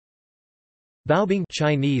Baobing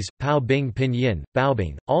Chinese, Baobing Pinyin,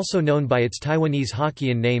 Baobing, also known by its Taiwanese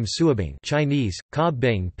Hokkien name Suabing Chinese, Ka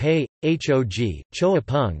Bing Pei, Hog, Choa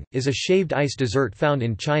Peng, is a shaved ice dessert found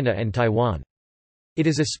in China and Taiwan. It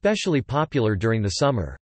is especially popular during the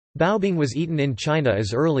summer. Baobing was eaten in China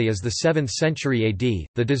as early as the 7th century AD.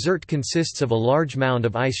 The dessert consists of a large mound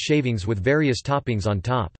of ice shavings with various toppings on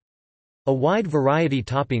top. A wide variety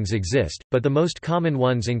toppings exist, but the most common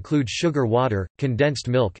ones include sugar water, condensed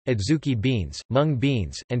milk, adzuki beans, mung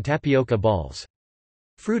beans, and tapioca balls.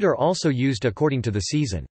 Fruit are also used according to the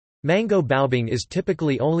season. Mango baobing is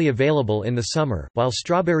typically only available in the summer, while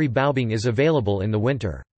strawberry baobing is available in the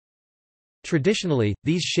winter. Traditionally,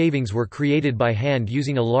 these shavings were created by hand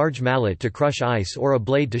using a large mallet to crush ice or a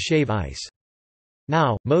blade to shave ice.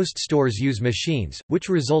 Now, most stores use machines, which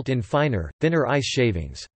result in finer, thinner ice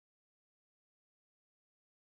shavings.